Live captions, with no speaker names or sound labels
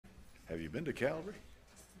Have you been to Calvary?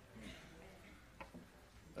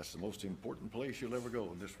 That's the most important place you'll ever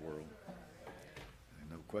go in this world.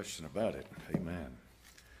 No question about it. Amen.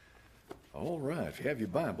 All right, if you have your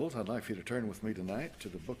Bibles, I'd like for you to turn with me tonight to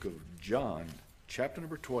the book of John, chapter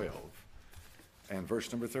number 12, and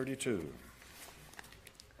verse number 32.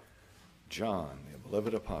 John, the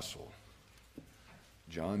beloved apostle.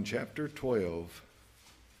 John chapter 12,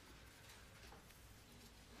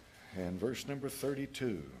 and verse number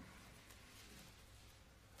 32.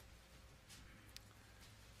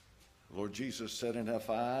 The Lord Jesus said, "And if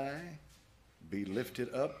I be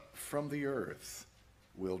lifted up from the earth,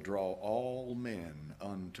 will draw all men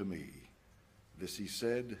unto me." This he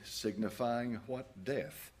said, signifying what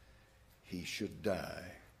death he should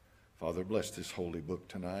die. Father, bless this holy book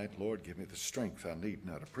tonight. Lord, give me the strength I need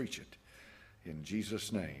now to preach it. In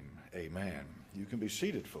Jesus' name, amen. You can be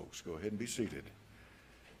seated, folks. Go ahead and be seated.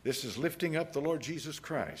 This is lifting up the Lord Jesus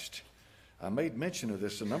Christ. I made mention of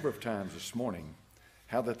this a number of times this morning,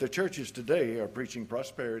 how that the churches today are preaching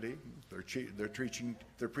prosperity, they're preaching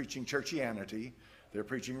churchianity, they're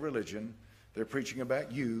preaching religion, they're preaching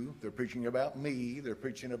about you, they're preaching about me, they're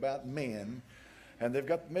preaching about men, and they've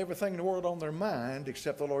got everything in the world on their mind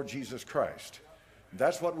except the Lord Jesus Christ.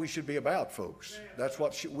 That's what we should be about, folks. That's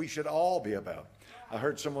what we should all be about. I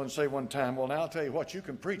heard someone say one time, well, now I'll tell you what, you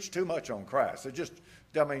can preach too much on Christ.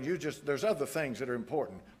 There's other things that are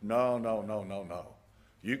important. No.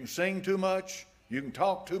 You can sing too much. You can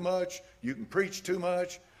talk too much, you can preach too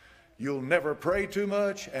much, you'll never pray too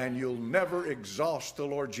much, and you'll never exhaust the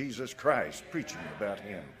Lord Jesus Christ preaching about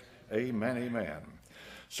him. Amen, amen.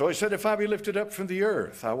 So he said, if I be lifted up from the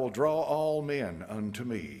earth, I will draw all men unto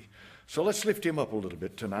me. So let's lift him up a little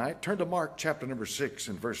bit tonight. Turn to Mark chapter number 6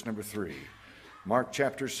 and verse number 3. Mark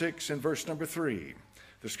chapter 6 and verse number 3.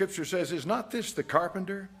 The scripture says, is not this the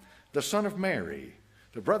carpenter, the son of Mary,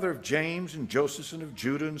 the brother of James and Joseph and of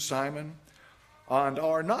Judah and Simon? And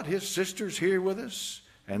are not his sisters here with us?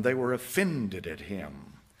 And they were offended at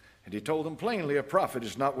him. And he told them plainly, a prophet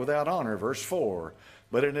is not without honor, verse 4,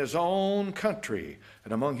 but in his own country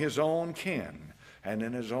and among his own kin and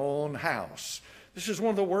in his own house. This is one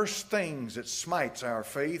of the worst things that smites our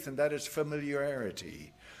faith, and that is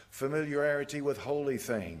familiarity. Familiarity with holy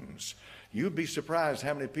things. You'd be surprised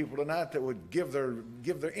how many people tonight that would give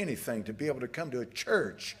their anything to be able to come to a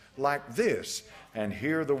church like this and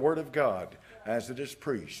hear the word of God as it is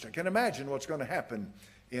preached. I can imagine what's going to happen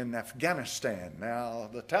in Afghanistan. Now,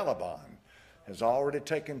 the Taliban has already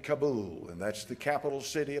taken Kabul, and that's the capital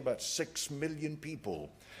city, about 6 million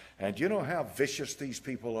people. And you know how vicious these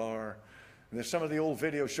people are? And there's some of the old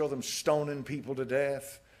videos show them stoning people to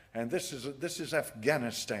death. And this is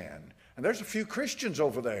Afghanistan. And there's a few Christians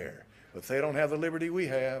over there, but they don't have the liberty we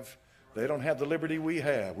have. They don't have the liberty we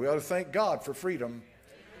have. We ought to thank God for freedom.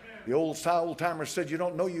 The old-timer said, you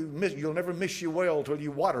don't know you'll never miss your well till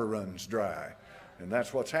your water runs dry. And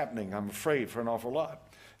that's what's happening, I'm afraid, for an awful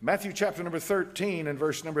lot. Matthew chapter number 13 and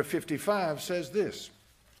verse number 55 says this.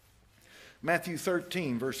 Matthew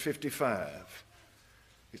 13, verse 55.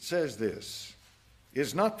 It says this.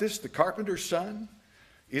 Is not this the carpenter's son?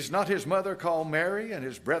 Is not his mother called Mary, and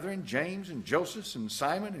his brethren James and Joseph and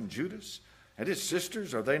Simon and Judas? And his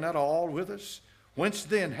sisters, are they not all with us? Whence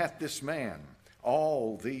then hath this man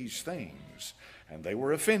all these things? And they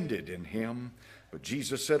were offended in him. But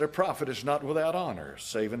Jesus said, a prophet is not without honor,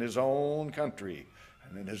 save in his own country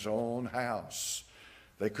and in his own house.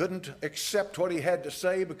 They couldn't accept what he had to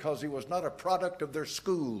say because he was not a product of their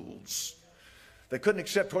schools. They couldn't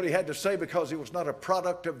accept what he had to say because he was not a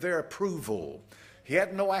product of their approval. He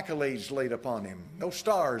had no accolades laid upon him, no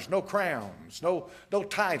stars, no crowns, no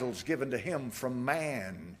titles given to him from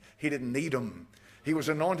man. He didn't need them. He was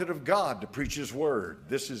anointed of God to preach his word.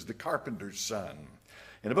 This is the carpenter's son.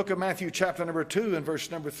 In the book of Matthew chapter number 2 and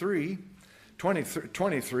verse number 23,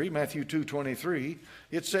 Matthew 2:23,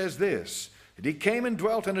 it says this, and he came and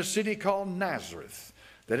dwelt in a city called Nazareth,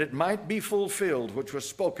 that it might be fulfilled which was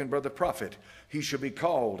spoken by the prophet, he should be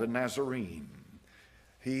called a Nazarene.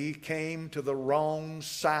 He came to the wrong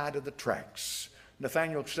side of the tracks.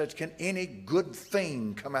 Nathanael says, can any good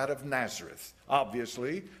thing come out of Nazareth?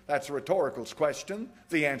 Obviously, that's a rhetorical question.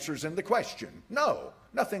 The answer's in the question. No,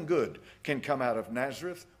 nothing good can come out of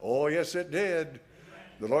Nazareth. Oh, yes, it did.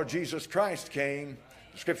 The Lord Jesus Christ came.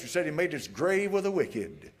 The scripture said he made his grave with the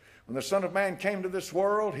wicked. When the Son of Man came to this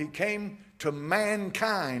world, he came to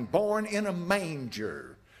mankind, born in a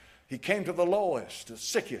manger. He came to the lowest, the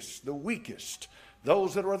sickest, the weakest,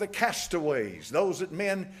 those that were the castaways, those that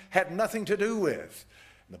men had nothing to do with.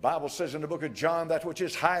 And the Bible says in the book of John, that which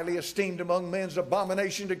is highly esteemed among men is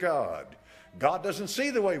abomination to God. God doesn't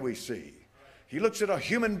see the way we see. He looks at a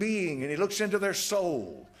human being and he looks into their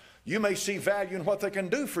soul. You may see value in what they can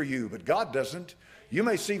do for you, but God doesn't. You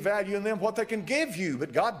may see value in them what they can give you,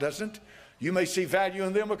 but God doesn't. You may see value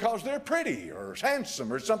in them because they're pretty or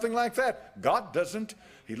handsome or something like that. God doesn't.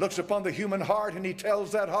 He looks upon the human heart and he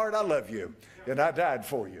tells that heart, I love you and I died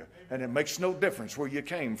for you. And it makes no difference where you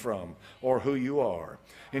came from or who you are.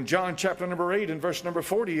 In John chapter number 8 and verse number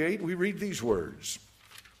 48, we read these words.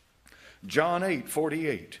 John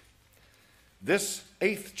 8:48. This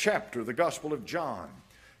 8th chapter, the Gospel of John,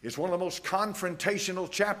 is one of the most confrontational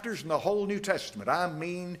chapters in the whole New Testament. I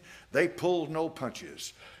mean, they pulled no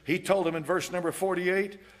punches. He told them in verse number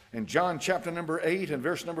 48, in John chapter number 8 and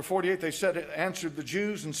verse number 48, they answered the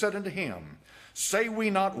Jews and said unto him, Say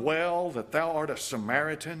we not well that thou art a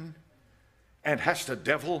Samaritan and hast a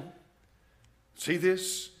devil? See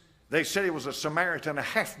this? They said he was a Samaritan, a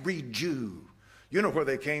half-breed Jew. You know where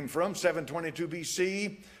they came from, 722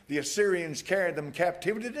 BC. The Assyrians carried them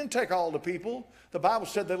captivity. They didn't take all the people. The Bible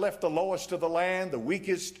said they left the lowest of the land, the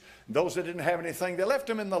weakest, those that didn't have anything. They left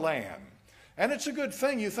them in the land. And it's a good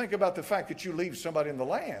thing you think about the fact that you leave somebody in the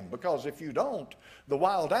land, because if you don't, the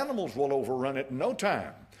wild animals will overrun it in no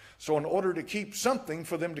time. So in order to keep something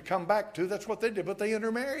for them to come back to, that's what they did. But they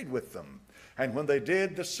intermarried with them. And when they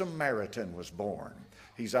did, the Samaritan was born.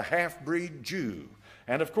 He's a half-breed Jew.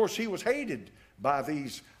 And of course, he was hated by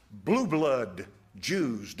these blue blood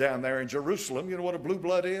Jews down there in Jerusalem. You know what a blue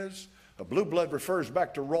blood is? A blue blood refers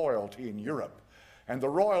back to royalty in Europe. And the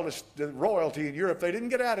royalty in Europe, they didn't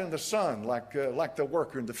get out in the sun like the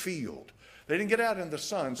worker in the field. They didn't get out in the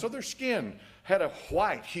sun, so their skin had a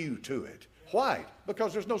white hue to it. White,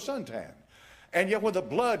 because there's no suntan. And yet when the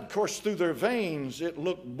blood coursed through their veins, it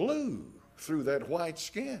looked blue through that white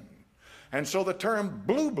skin. And so the term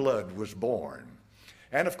blue blood was born.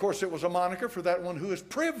 And of course it was a moniker for that one who is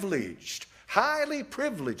privileged, highly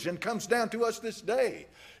privileged, and comes down to us this day.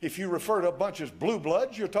 If you refer to a bunch of blue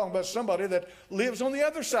bloods, you're talking about somebody that lives on the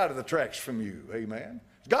other side of the tracks from you, amen?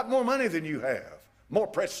 He's got more money than you have, more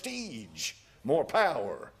prestige, more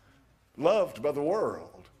power, loved by the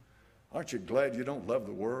world. Aren't you glad you don't love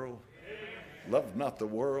the world? Love not the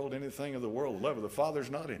world, anything of the world. The love of the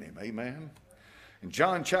Father's not in him, amen? In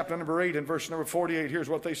John chapter number 8 and verse number 48, here's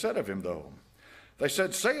what they said of him though. They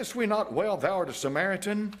said, Sayest we not well, thou art a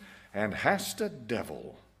Samaritan, and hast a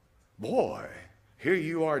devil? Boy, here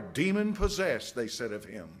you are demon-possessed, they said of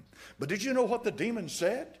him. But did you know what the demons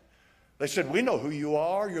said? They said, we know who you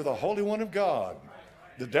are. You're the Holy One of God.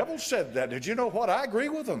 The devil said that. Did you know what? I agree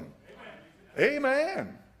with them.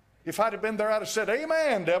 Amen. If I'd have been there, I'd have said,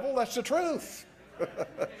 amen, devil, that's the truth.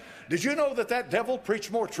 Did you know that that devil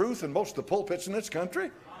preached more truth than most of the pulpits in this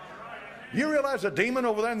country? You realize a demon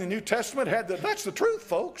over there in the New Testament had that's the truth,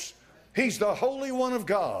 folks. He's the Holy One of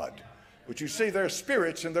God. But you see, they're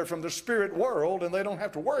spirits and they're from the spirit world and they don't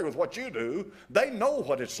have to worry with what you do. They know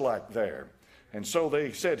what it's like there. And so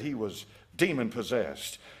they said he was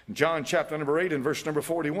demon-possessed. In John chapter number 8 and verse number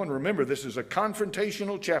 41, remember this is a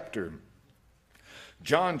confrontational chapter.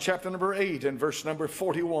 John chapter number 8 and verse number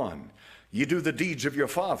 41, Ye do the deeds of your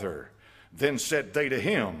father. Then said they to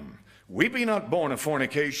him, We be not born of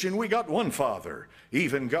fornication, we got one Father,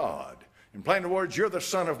 even God. In plain words, you're the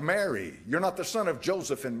son of Mary. You're not the son of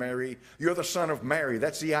Joseph and Mary. You're the son of Mary.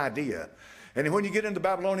 That's the idea. And when you get into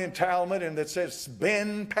Babylonian Talmud and it says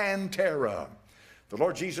Ben Pantera, the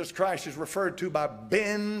Lord Jesus Christ is referred to by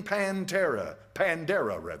Ben Pantera,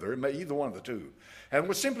 Pandera rather, it may either one of the two. And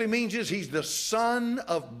what simply means is he's the son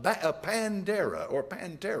of Pandera or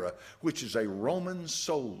Pantera, which is a Roman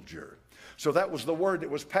soldier. So that was the word that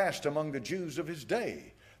was passed among the Jews of his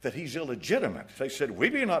day, that he's illegitimate. They said, we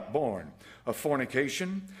be not born of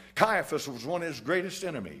fornication. Caiaphas was one of his greatest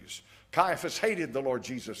enemies. Caiaphas hated the Lord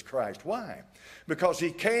Jesus Christ. Why? Because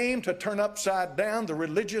he came to turn upside down the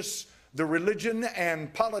religion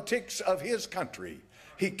and politics of his country.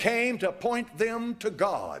 He came to point them to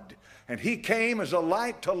God. And he came as a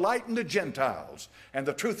light to lighten the Gentiles and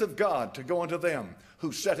the truth of God to go unto them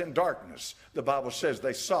who sat in darkness. The Bible says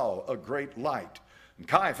they saw a great light. And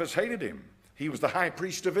Caiaphas hated him. He was the high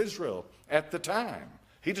priest of Israel at the time.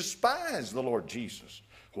 He despised the Lord Jesus.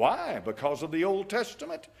 Why? Because of the Old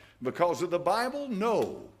Testament? Because of the Bible?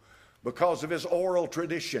 No. Because of his oral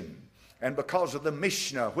tradition. And because of the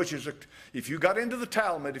Mishnah, which is, if you got into the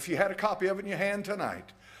Talmud, if you had a copy of it in your hand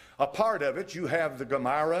tonight, a part of it, you have the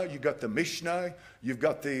Gemara, you got the Mishnah, you've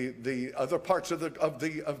got the other parts of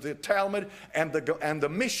the Talmud, and the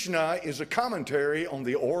Mishnah is a commentary on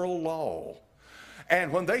the oral law.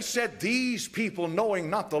 And when they said these people knowing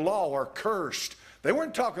not the law are cursed, They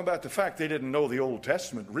weren't talking about the fact they didn't know the Old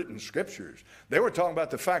Testament written scriptures. They were talking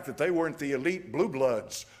about the fact that they weren't the elite blue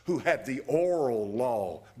bloods who had the oral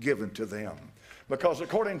law given to them. Because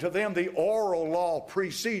according to them, the oral law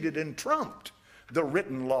preceded and trumped the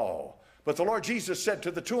written law. But the Lord Jesus said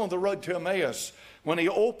to the two on the road to Emmaus, when he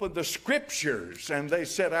opened the scriptures and they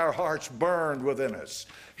said, our hearts burned within us.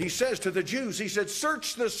 He says to the Jews, he said,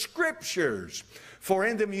 search the scriptures, for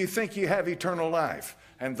in them you think you have eternal life,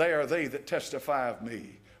 and they are they that testify of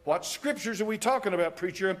me. What scriptures are we talking about,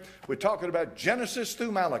 preacher? We're talking about Genesis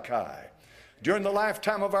through Malachi. During the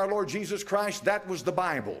lifetime of our Lord Jesus Christ, that was the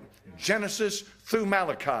Bible. Genesis through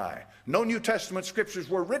Malachi. No New Testament scriptures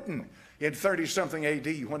were written in 30-something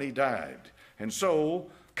AD when he died. And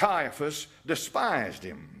so Caiaphas despised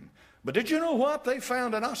him. But did you know what? They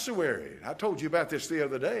found an ossuary. I told you about this the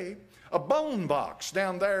other day. A bone box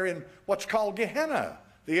down there in what's called Gehenna,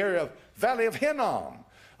 the area of Valley of Hinnom,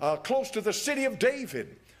 close to the city of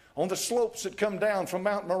David, on the slopes that come down from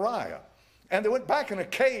Mount Moriah. And they went back in a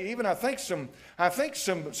cave, and I think some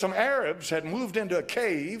Arabs had moved into a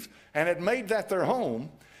cave and had made that their home.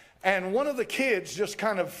 And one of the kids just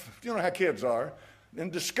kind of, you know how kids are, in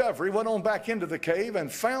discovery, went on back into the cave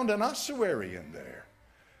and found an ossuary in there.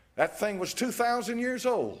 That thing was 2,000 years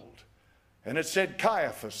old. And it said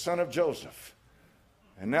Caiaphas, son of Joseph.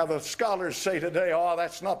 And now the scholars say today, oh,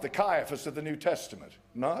 that's not the Caiaphas of the New Testament.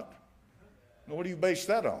 Not? What do you base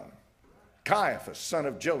that on? Caiaphas, son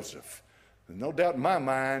of Joseph. No doubt in my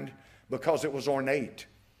mind, because it was ornate.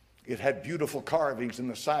 It had beautiful carvings in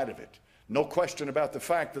the side of it. No question about the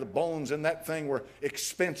fact that the bones in that thing were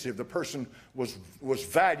expensive. The person was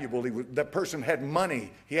valuable. That person had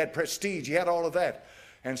money. He had prestige. He had all of that.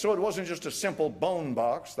 And so it wasn't just a simple bone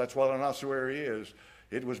box. That's what an ossuary is.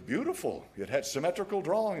 It was beautiful. It had symmetrical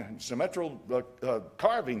drawing, symmetrical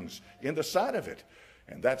carvings in the side of it.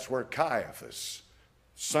 And that's where Caiaphas,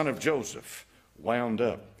 son of Joseph, wound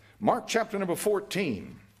up. Mark chapter number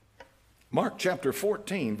 14. Mark chapter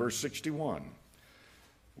 14, verse 61.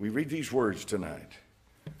 We read these words tonight.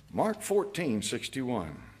 Mark 14,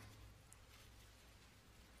 61.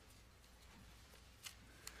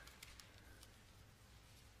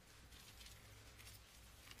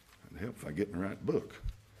 It'd help if I get in the right book.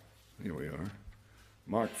 Here we are.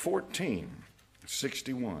 Mark 14,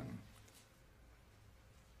 61.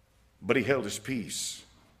 But he held his peace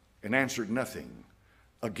and answered nothing.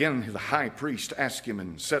 Again the high priest asked him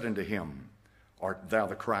and said unto him, Art thou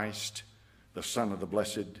the Christ, the Son of the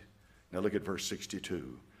Blessed? Now look at verse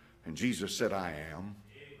 62. And Jesus said, I am.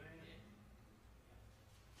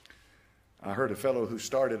 I heard a fellow who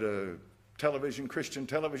started a Christian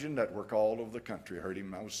television network all over the country. I heard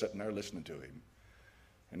him. I was sitting there listening to him.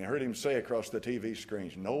 And I heard him say across the TV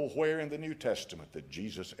screens, nowhere in the New Testament did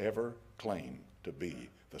Jesus ever claim to be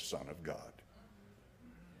the Son of God.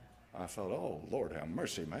 I thought, oh, Lord, have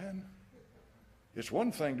mercy, man. It's one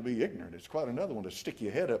thing to be ignorant. It's quite another one to stick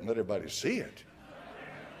your head up and let everybody see it.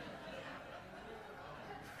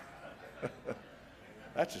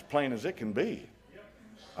 That's as plain as it can be.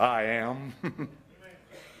 I am.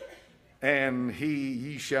 And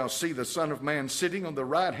ye shall see the Son of Man sitting on the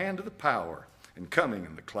right hand of the power and coming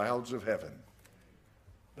in the clouds of heaven.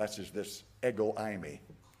 That's this ego eimi.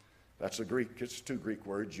 That's a Greek, it's two Greek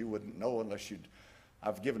words you wouldn't know unless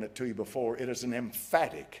I've given it to you before. It is an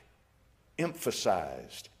emphatic,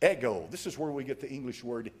 emphasized. Ego, this is where we get the English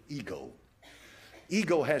word ego.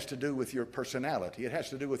 Ego has to do with your personality. It has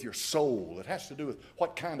to do with your soul. It has to do with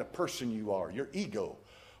what kind of person you are, your ego.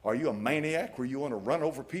 Are you a maniac where you want to run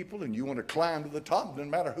over people and you want to climb to the top, no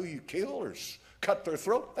matter who you kill or cut their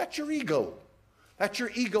throat? That's your ego. That's your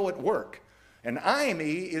ego at work. And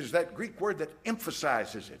eimi is that Greek word that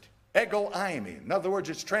emphasizes it. Ego eimi. In other words,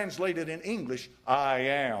 it's translated in English, I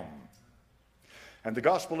am. And the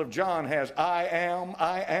Gospel of John has, I am,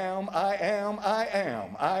 I am, I am, I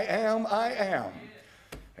am, I am, I am.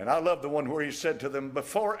 And I love the one where he said to them,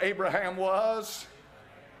 before Abraham was,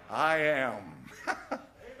 I am.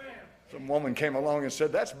 Some woman came along and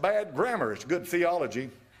said, that's bad grammar. It's good theology.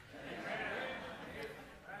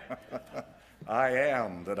 I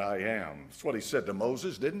am that I am. That's what he said to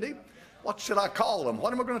Moses, didn't he? What should I call them?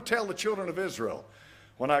 What am I going to tell the children of Israel?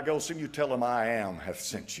 When I go see you, tell them I am hath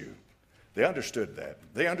sent you. They understood that.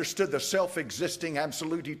 They understood the self-existing,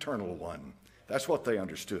 absolute, eternal one. That's what they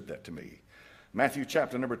understood that to me. Matthew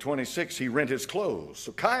chapter number 26, he rent his clothes.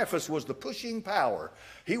 So Caiaphas was the pushing power.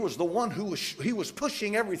 He was the one he was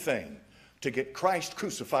pushing everything to get Christ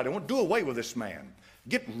crucified. They want to do away with this man.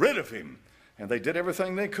 Get rid of him. And they did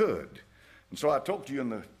everything they could. And so I told you in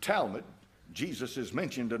the Talmud, Jesus is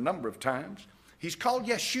mentioned a number of times. He's called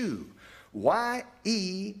Yeshu,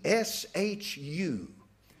 Y-E-S-H-U.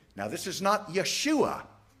 Now, this is not Yeshua.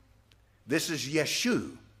 This is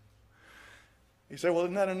Yeshu. You say, well,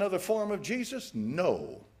 isn't that another form of Jesus?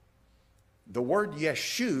 No. The word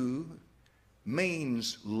Yeshu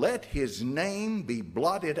means let his name be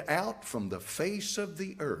blotted out from the face of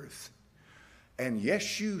the earth. And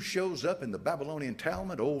Yeshu shows up in the Babylonian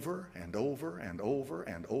Talmud over and over and over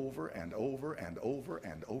and over and over and over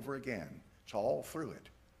and over again. It's all through it.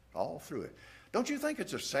 All through it. Don't you think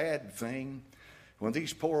it's a sad thing when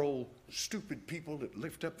these poor old stupid people that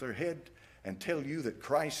lift up their head and tell you that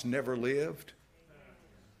Christ never lived?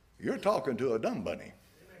 You're talking to a dumb bunny.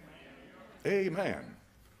 Amen.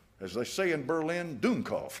 As they say in Berlin,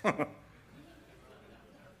 Dummkopf.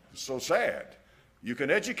 It's so sad. You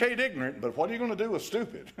can educate ignorant, but what are you going to do with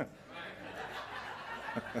stupid?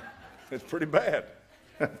 It's pretty bad.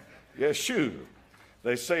 Yeshu.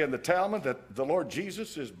 They say in the Talmud that the Lord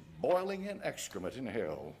Jesus is boiling in excrement in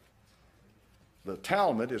hell. The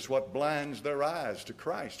Talmud is what blinds their eyes to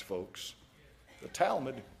Christ, folks. The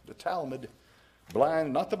Talmud,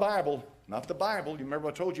 blind, not the Bible. You remember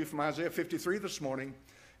I told you from Isaiah 53 this morning.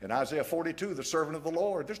 In Isaiah 42, the servant of the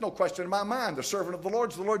Lord. There's no question in my mind. The servant of the Lord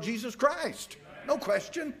is the Lord Jesus Christ. No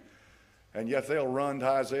question. And yet they'll run to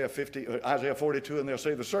Isaiah 42 and they'll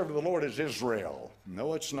say the servant of the Lord is Israel.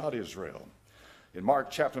 No, it's not Israel. In Mark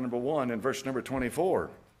chapter number 1 and verse number 24.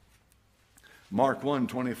 Mark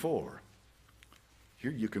 1:24.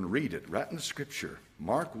 Here you can read it right in the scripture.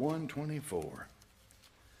 Mark 1:24.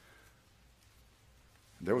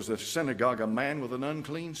 There was a synagogue, a man with an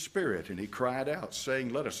unclean spirit, and he cried out, saying,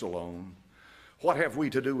 let us alone. What have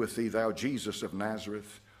we to do with thee, thou Jesus of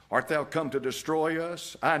Nazareth? Art thou come to destroy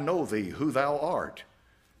us? I know thee, who thou art,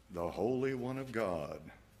 the Holy One of God.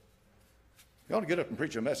 You ought to get up and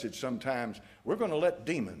preach a message sometimes. We're going to let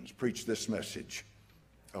demons preach this message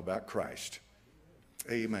about Christ.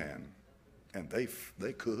 Amen. And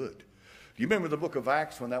they could. Do you remember the book of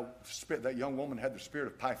Acts when that young woman had the spirit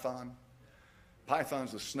of Python?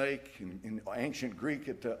 Python's the snake. In ancient Greek,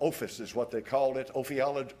 Ophis is what they called it.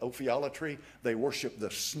 Ophiolatry. They worshiped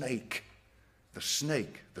the snake. The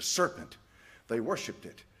serpent. They worshiped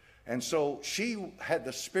it. And so she had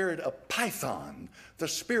the spirit of Python, the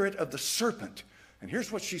spirit of the serpent. And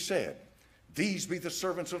here's what she said. These be the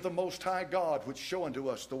servants of the Most High God, which show unto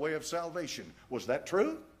us the way of salvation. Was that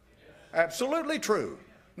true? Yes. Absolutely true.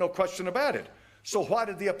 No question about it. So why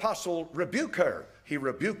did the apostle rebuke her? He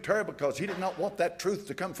rebuked her because he did not want that truth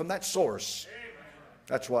to come from that source.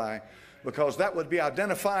 That's why. Because that would be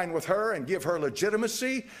identifying with her and give her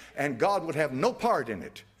legitimacy, and God would have no part in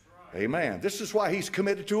it. Amen. This is why he's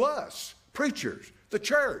committed to us, preachers, the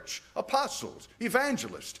church, apostles,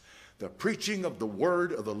 evangelists, the preaching of the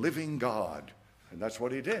word of the living God. And that's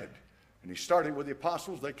what he did. And he started with the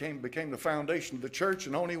apostles. They became the foundation of the church,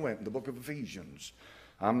 and on he went in the book of Ephesians.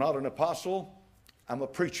 I'm not an apostle. I'm a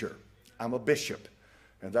preacher. I'm a bishop.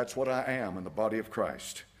 And that's what I am in the body of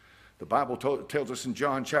Christ. The Bible tells us in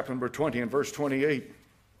John chapter number 20 and verse 28.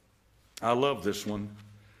 I love this one.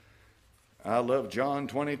 I love John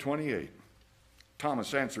 20:28.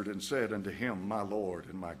 Thomas answered and said unto him, my Lord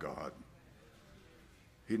and my God.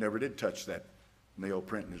 He never did touch that nail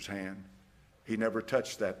print in his hand. He never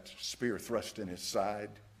touched that spear thrust in his side.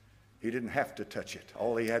 He didn't have to touch it.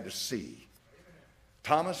 All he had to see.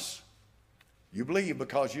 Thomas, you believe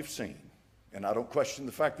because you've seen. And I don't question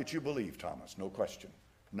the fact that you believe, Thomas. No question.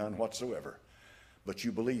 None whatsoever. But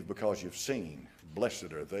you believe because you've seen.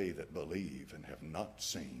 Blessed are they that believe and have not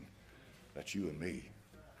seen. That's you and me.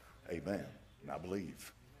 Amen. And I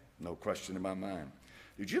believe. No question in my mind.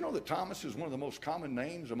 Did you know that Thomas is one of the most common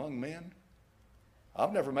names among men?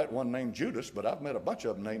 I've never met one named Judas, but I've met a bunch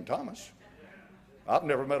of them named Thomas. I've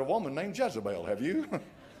never met a woman named Jezebel. Have you?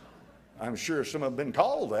 I'm sure some have been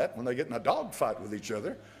called that when they get in a dog fight with each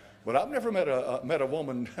other. But I've never met a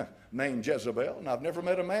woman named Jezebel, and I've never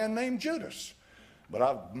met a man named Judas. But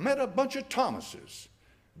I've met a bunch of Thomases.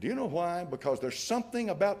 Do you know why? Because there's something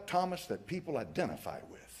about Thomas that people identify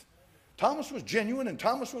with. Thomas was genuine and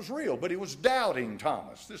Thomas was real, but he was doubting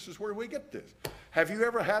Thomas. This is where we get this. Have you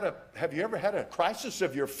ever had a crisis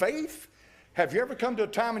of your faith? Have you ever come to a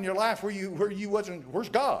time in your life where you wasn't, where's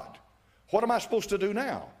God? What am I supposed to do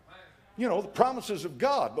now? You know, the promises of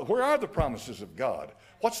God, but where are the promises of God?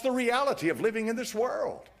 What's the reality of living in this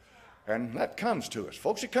world? And that comes to us.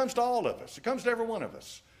 Folks, it comes to all of us. It comes to every one of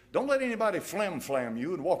us. Don't let anybody flam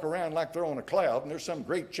you and walk around like they're on a cloud and there's some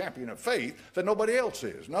great champion of faith that nobody else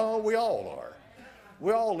is. No, we all are.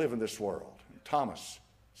 We all live in this world. And Thomas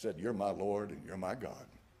said, you're my Lord and you're my God.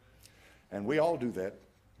 And we all do that.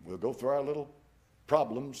 We'll go through our little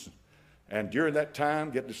problems And during that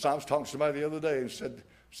time, I was talking to somebody the other day and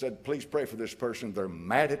said, please pray for this person. They're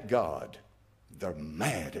mad at God. They're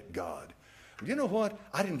mad at God. You know what?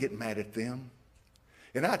 I didn't get mad at them.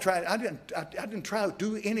 And I didn't try to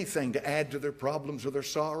do anything to add to their problems or their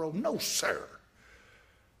sorrow. No, sir.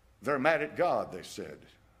 They're mad at God, they said.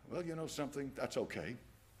 Well, you know something? That's okay.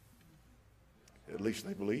 At least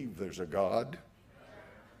they believe there's a God.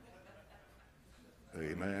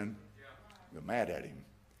 Amen. They're mad at him.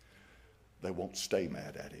 They won't stay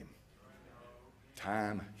mad at him.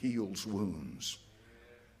 Time heals wounds.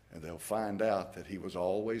 And they'll find out that he was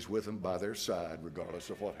always with them by their side, regardless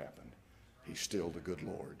of what happened. He's still the good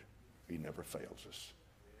Lord. He never fails us.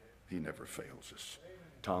 He never fails us.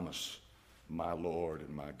 Thomas, my Lord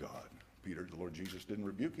and my God. Peter, the Lord Jesus didn't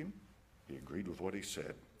rebuke him. He agreed with what he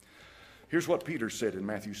said. Here's what Peter said in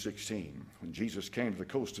Matthew 16. When Jesus came to the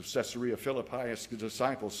coast of Caesarea Philippi, asked his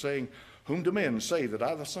disciples, saying, whom do men say that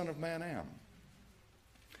I, the Son of Man, am?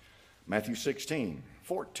 Matthew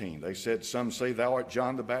 16:14. They said, some say thou art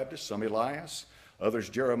John the Baptist, some Elias, others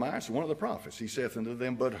Jeremiah, one of the prophets. He saith unto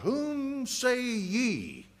them, but whom say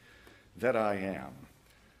ye that I am?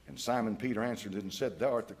 And Simon Peter answered and said,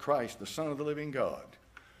 thou art the Christ, the Son of the living God.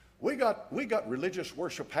 We got religious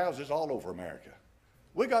worship houses all over America.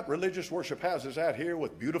 We got religious worship houses out here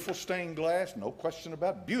with beautiful stained glass, no question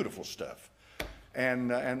about beautiful stuff,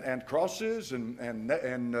 and crosses and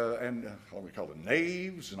what we call it,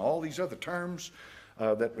 naves and all these other terms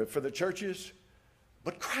that for the churches.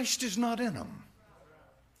 But Christ is not in them.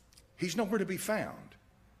 He's nowhere to be found.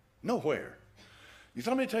 Nowhere.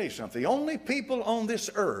 Let me tell you something. The only people on this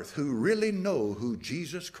earth who really know who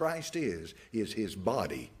Jesus Christ is his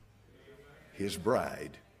body, his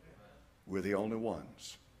bride. We're the only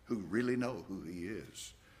ones who really know who he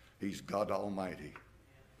is. He's God Almighty,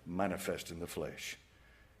 manifest in the flesh.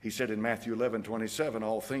 He said in Matthew 11:27,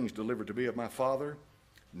 all things delivered to me of my Father.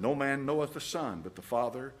 No man knoweth the Son but the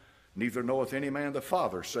Father, neither knoweth any man the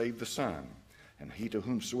Father save the Son, and he to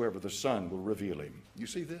whomsoever the Son will reveal him. You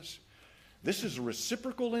see this? This is a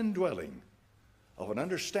reciprocal indwelling of an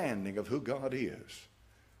understanding of who God is.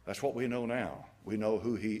 That's what we know now. We know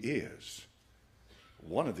who he is.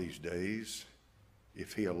 One of these days,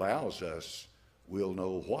 if he allows us, we'll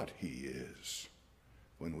know what he is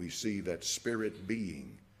when we see that spirit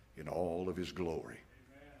being in all of his glory.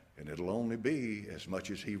 And it'll only be as much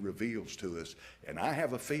as he reveals to us. And I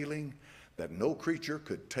have a feeling that no creature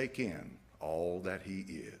could take in all that he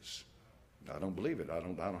is. I don't believe it. I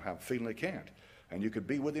don't have a feeling they can't. And you could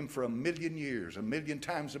be with him for 1,000,000 years, 1,000,000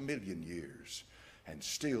 times 1,000,000 years, and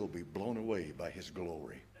still be blown away by his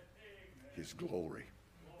glory. His glory.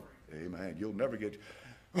 Amen. You'll never get...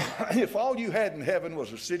 If all you had in heaven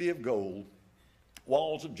was a city of gold,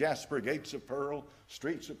 walls of jasper, gates of pearl,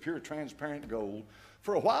 streets of pure transparent gold,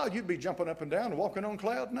 for a while you'd be jumping up and down and walking on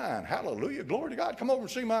cloud 9. Hallelujah. Glory to God. Come over and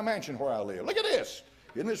see my mansion where I live. Look at this.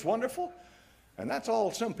 Isn't this wonderful? And that's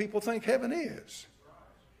all some people think heaven is.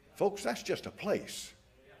 Folks, that's just a place.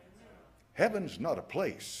 Heaven's not a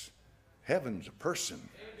place. Heaven's a person.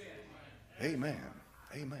 Amen.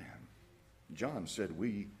 Amen. John said,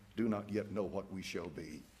 we do not yet know what we shall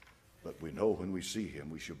be, but we know when we see him,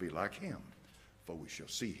 we shall be like him, for we shall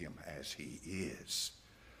see him as he is.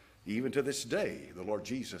 Even to this day, the Lord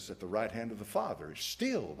Jesus at the right hand of the Father is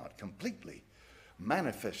still not completely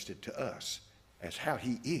manifested to us as how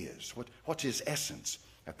he is. What's his essence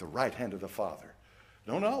at the right hand of the Father?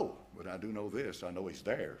 Don't know, but I do know this. I know he's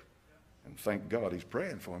there, and thank God he's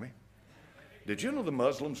praying for me. Did you know the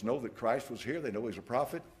Muslims know that Christ was here? They know he's a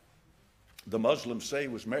prophet. The Muslims say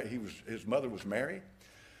his mother was Mary.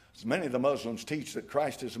 Many of the Muslims teach that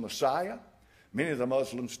Christ is a Messiah. Many of the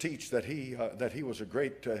Muslims teach that he was a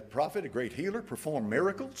great prophet, a great healer, performed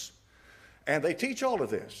miracles. And they teach all of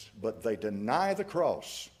this, but they deny the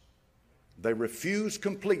cross. They refuse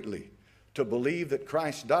completely to believe that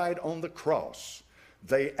Christ died on the cross.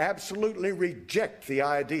 They absolutely reject the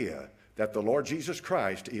idea that the Lord Jesus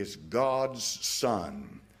Christ is God's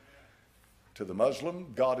Son. To the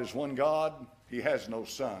Muslim, God is one God. He has no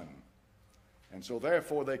son. And so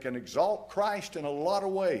therefore they can exalt Christ in a lot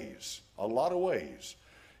of ways. A lot of ways.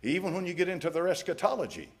 Even when you get into their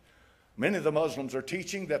eschatology, many of the Muslims are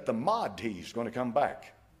teaching that the Mahdi is going to come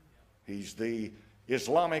back. He's the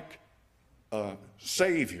Islamic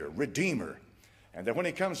Savior, Redeemer. And that when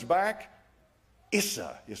he comes back,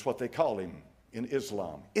 Isa is what they call him in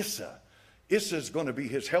Islam. Isa. Isa is going to be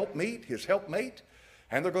his helpmate,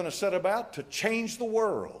 and they're going to set about to change the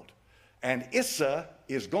world. And Isa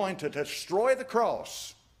is going to destroy the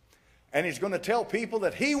cross. And he's going to tell people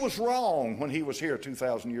that he was wrong when he was here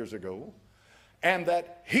 2,000 years ago, and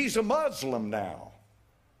that he's a Muslim now.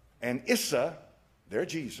 And Issa, their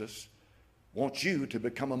Jesus, wants you to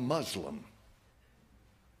become a Muslim.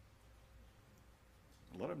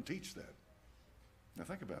 A lot of them teach that. Now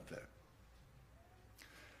think about that.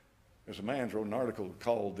 There's a man who wrote an article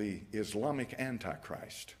called The Islamic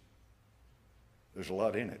Antichrist. There's a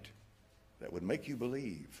lot in it that would make you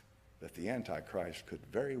believe that the Antichrist could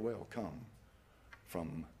very well come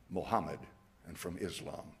from Muhammad and from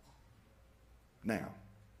Islam. Now,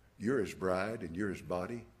 you're his bride and you're his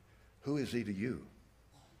body. Who is he to you?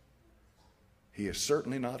 He is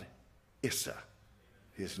certainly not Issa.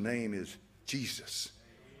 His name is Jesus.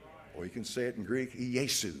 Or you can say it in Greek,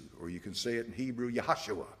 Yesu, or you can say it in Hebrew,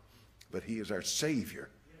 Yahashua. But he is our Savior,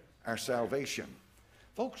 our salvation.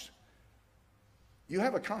 Folks, you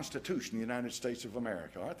have a Constitution, the United States of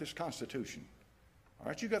America. All right, this Constitution. All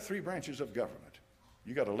right, you've got three branches of government.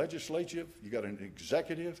 You got a legislative, you got an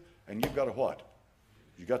executive, and you've got a what?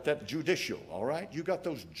 You got that judicial, all right? You got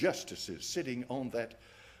those justices sitting on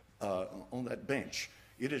that bench.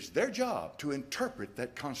 It is their job to interpret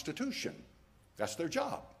that Constitution. That's their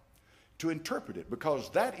job, to interpret it, because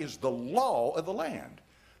that is the law of the land.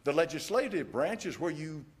 The legislative branch is where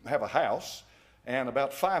you have a House and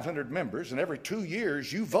about 500 members, and every 2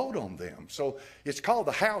 years you vote on them. So it's called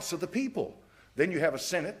the House of the People. Then you have a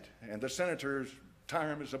Senate, and the senator's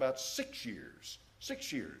term is about 6 years.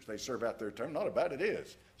 6 years they serve out their term. Not about it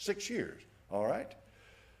is. 6 years, all right?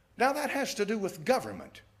 Now that has to do with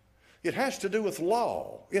government. It has to do with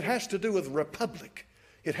law. It has to do with republic.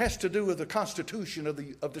 It has to do with the Constitution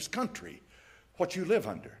of this country, what you live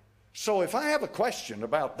under. So if I have a question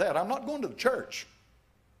about that, I'm not going to the church.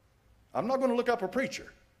 I'm not going to look up a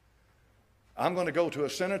preacher. I'm going to go to a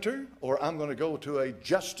senator, or I'm going to go to a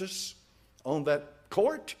justice on that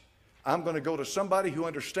court. I'm going to go to somebody who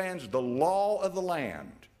understands the law of the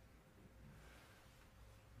land.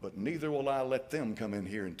 But neither will I let them come in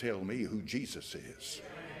here and tell me who Jesus is.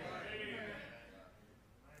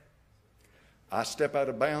 I step out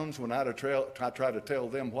of bounds when I try to tell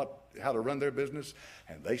them how to run their business,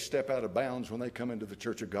 and they step out of bounds when they come into the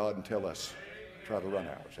church of God and tell us, try to run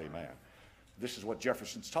ours. Amen. This is what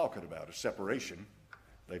Jefferson's talking about, a separation.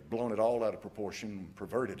 They've blown it all out of proportion and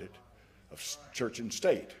perverted it, of church and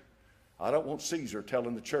state. I don't want Caesar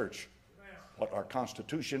telling the church what our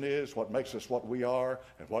Constitution is, what makes us what we are,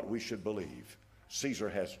 and what we should believe. Caesar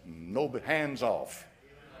has no hands off.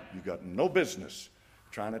 You've got no business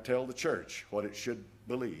trying to tell the church what it should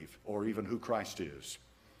believe, or even who Christ is.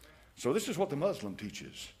 So this is what the Muslim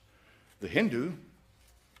teaches. The Hindu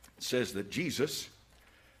says that Jesus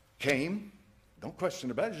came. Don't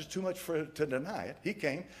question about it. It's too much to deny it. He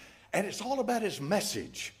came, and it's all about his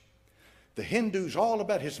message. The Hindu's all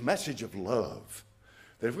about his message of love.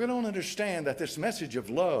 That if we don't understand that this message of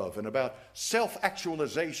love and about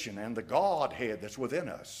self-actualization and the Godhead that's within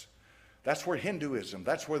us, that's where Hinduism,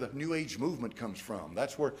 that's where the New Age movement comes from.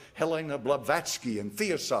 That's where Helena Blavatsky and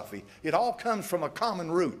Theosophy, it all comes from a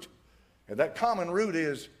common root. And that common root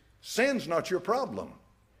is, sin's not your problem.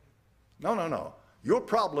 No, no, no. Your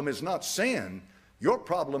problem is not sin. Your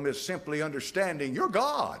problem is simply understanding you're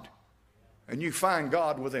God. And you find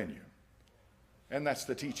God within you. And that's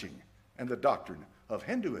the teaching and the doctrine of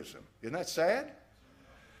Hinduism. Isn't that sad?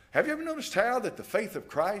 Have you ever noticed how that the faith of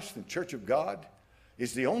Christ and Church of God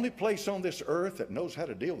is the only place on this earth that knows how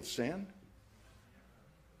to deal with sin?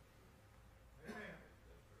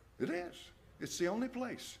 It is. It's the only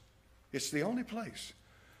place. It's the only place.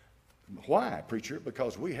 Why, preacher?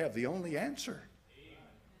 Because we have the only answer.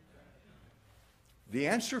 The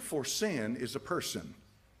answer for sin is a person.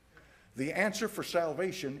 The answer for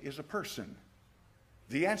salvation is a person.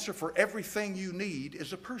 The answer for everything you need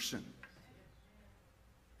is a person.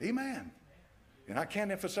 Amen. And I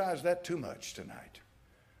can't emphasize that too much tonight.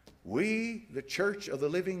 We, the church of the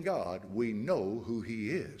living God, we know who he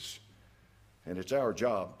is. And it's our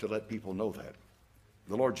job to let people know that.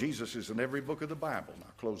 The Lord Jesus is in every book of the Bible. Now,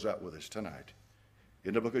 close out with us tonight.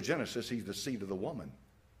 In the book of Genesis, he's the seed of the woman.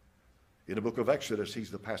 In the book of Exodus,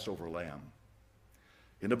 he's the Passover lamb.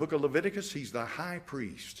 In the book of Leviticus, he's the high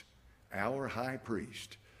priest. Our high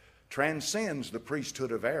priest transcends the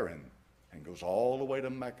priesthood of Aaron and goes all the way to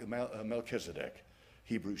Melchizedek,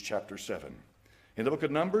 Hebrews chapter 7. In the book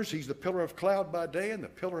of Numbers, he's the pillar of cloud by day and the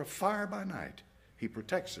pillar of fire by night. He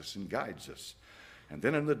protects us and guides us. And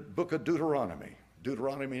then in the book of Deuteronomy,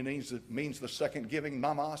 Deuteronomy means the second giving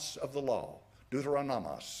nomos of the law.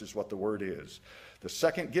 Deuteronomos is what the word is. The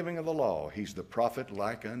second giving of the law. He's the prophet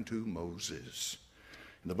like unto Moses.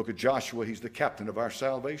 In the book of Joshua, he's the captain of our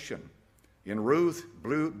salvation. In Ruth,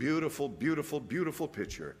 beautiful, beautiful, beautiful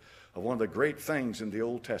picture of one of the great things in the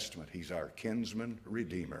Old Testament. He's our kinsman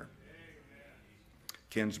redeemer.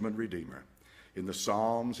 kinsman redeemer. In the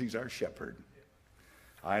Psalms, he's our shepherd.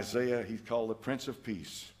 Isaiah, he's called the Prince of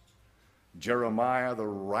Peace. Jeremiah, the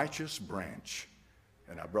righteous branch.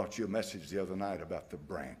 And I brought you a message the other night about the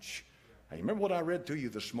branch. Now, you remember what I read to you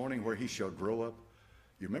this morning, where he shall grow up?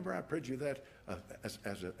 You remember I prayed you that as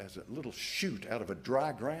a little shoot out of a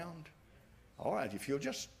dry ground? All right, if you'll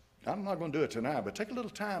just, I'm not going to do it tonight, but take a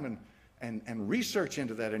little time and research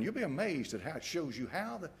into that, and you'll be amazed at how it shows you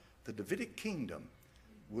how the Davidic kingdom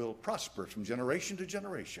will prosper from generation to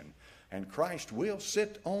generation. And Christ will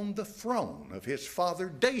sit on the throne of his father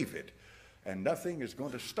David. And nothing is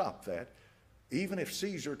going to stop that, even if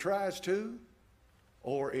Caesar tries to,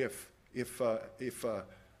 or if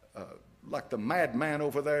like the madman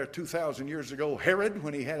over there 2,000 years ago, Herod,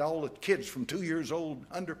 when he had all the kids from 2 years old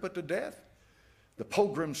under put to death. The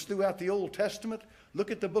pogroms throughout the Old Testament.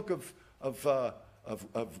 Look at the book of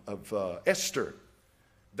Esther.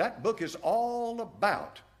 That book is all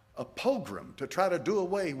about a pogrom to try to do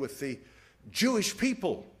away with the Jewish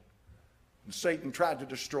people. And Satan tried to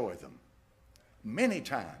destroy them many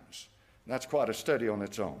times. That's quite a study on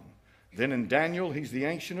its own. Then in Daniel, he's the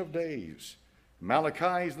Ancient of Days.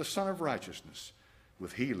 Malachi is the Son of Righteousness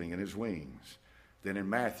with healing in his wings. Then in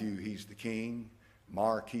Matthew, he's the King.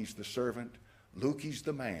 Mark, he's the servant. Luke, he's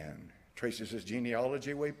the man. Traces his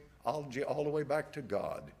genealogy all the way back to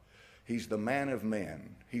God. He's the man of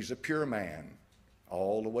men. He's a pure man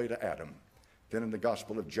all the way to Adam. Then in the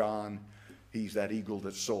Gospel of John, he's that eagle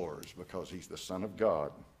that soars because he's the Son of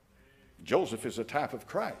God. Joseph is a type of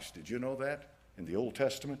Christ. Did you know that in the Old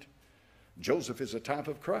Testament? Joseph is a type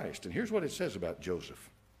of Christ. And here's what it says about Joseph.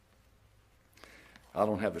 I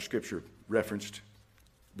don't have the scripture referenced,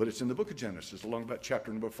 but it's in the book of Genesis, along about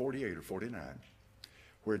chapter number 48 or 49,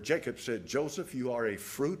 where Jacob said, Joseph, you are a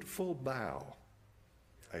fruitful bough.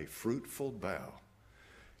 A fruitful bough.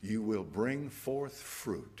 You will bring forth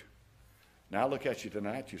fruit. Now I look at you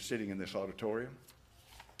tonight. You're sitting in this auditorium,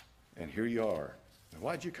 and here you are. Now,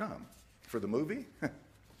 why'd you come? For the movie?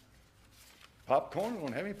 Popcorn? We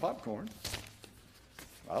don't have any popcorn.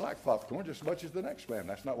 I like popcorn just as much as the next man.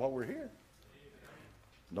 That's not why we're here.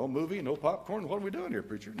 No movie, no popcorn. What are we doing here,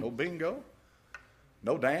 preacher? No bingo?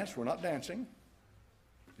 No dance. We're not dancing.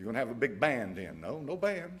 You're going to have a big band in. No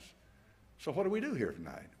bands. So what do we do here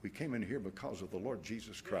tonight? We came in here because of the Lord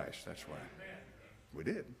Jesus Christ. That's why. We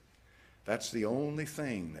did. That's the only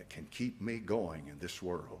thing that can keep me going in this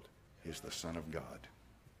world is the Son of God.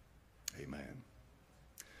 Amen.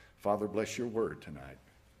 Father, bless your word tonight.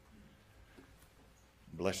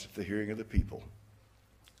 Bless the hearing of the people.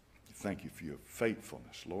 Thank you for your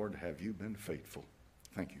faithfulness. Lord, have you been faithful?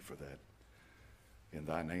 Thank you for that. In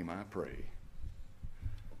thy name I pray.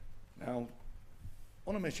 Now, I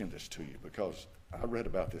want to mention this to you because I read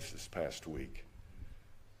about this past week.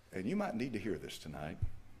 And you might need to hear this tonight.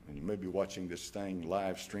 And you may be watching this thing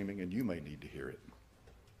live streaming, and you may need to hear it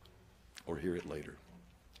or hear it later.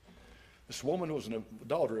 This woman was the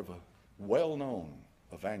daughter of a well-known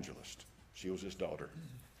evangelist. She was his daughter.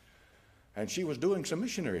 And she was doing some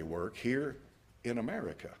missionary work here in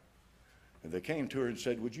America. And they came to her and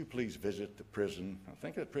said, would you please visit the prison? I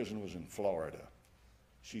think that prison was in Florida.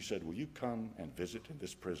 She said, will you come and visit in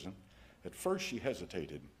this prison? At first she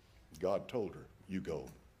hesitated. God told her, you go.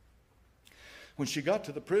 When she got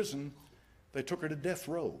to the prison, they took her to death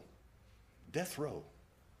row. Death row.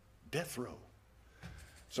 Death row.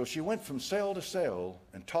 So she went from cell to cell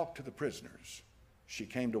and talked to the prisoners. She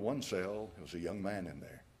came to one cell. There was a young man in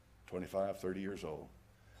there, 25, 30 years old.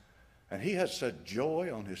 And he had such joy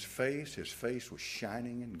on his face. His face was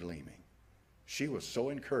shining and gleaming. She was so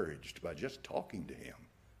encouraged by just talking to him.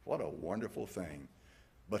 What a wonderful thing.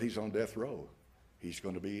 But he's on death row. He's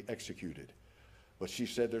going to be executed. But she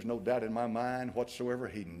said, there's no doubt in my mind whatsoever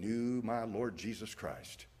he knew my Lord Jesus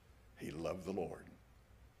Christ. He loved the Lord.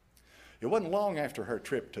 It wasn't long after her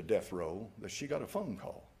trip to death row that she got a phone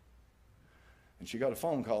call. And she got a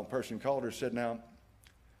phone call. A person called her and said, now,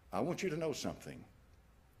 I want you to know something.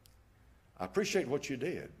 I appreciate what you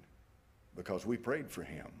did because we prayed for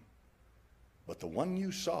him. But the one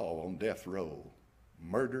you saw on death row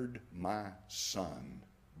murdered my son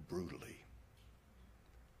brutally.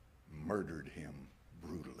 Murdered him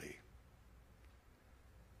brutally.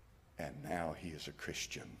 And now he is a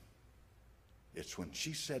Christian. It's when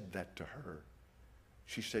she said that to her,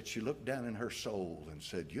 she said she looked down in her soul and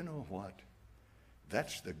said, you know what?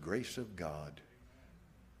 That's the grace of God.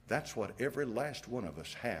 That's what every last one of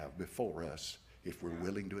us have before us if we're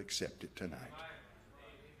willing to accept it tonight.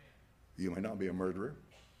 You may not be a murderer.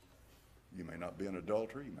 You may not be an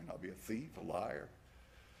adulterer. You may not be a thief, a liar.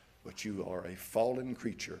 But you are a fallen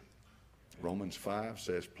creature. Romans 5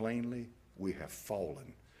 says plainly, We have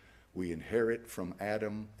fallen. We inherit from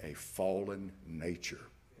Adam a fallen nature.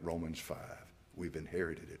 Romans 5. We've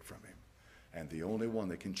inherited it from him. And the only one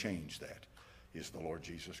that can change that is the Lord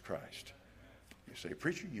Jesus Christ. You say,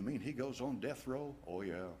 preacher, you mean he goes on death row? Oh,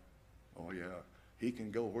 yeah. Oh, yeah. He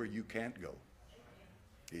can go where you can't go.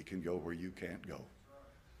 He can go where you can't go.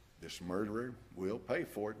 This murderer will pay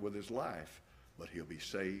for it with his life, but he'll be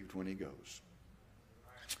saved when he goes.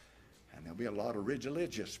 And there'll be a lot of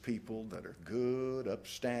religious people that are good,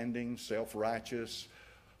 upstanding, self-righteous,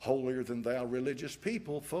 holier-than-thou religious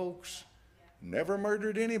people, folks. Never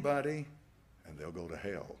murdered anybody, and they'll go to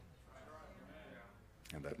hell.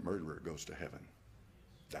 And that murderer goes to heaven.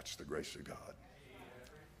 That's the grace of God.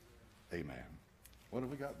 Amen. What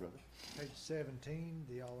have we got, brother? Page 17,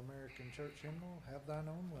 the All-American Church Hymnal, Have Thine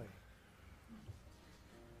Own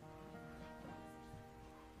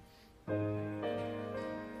Way.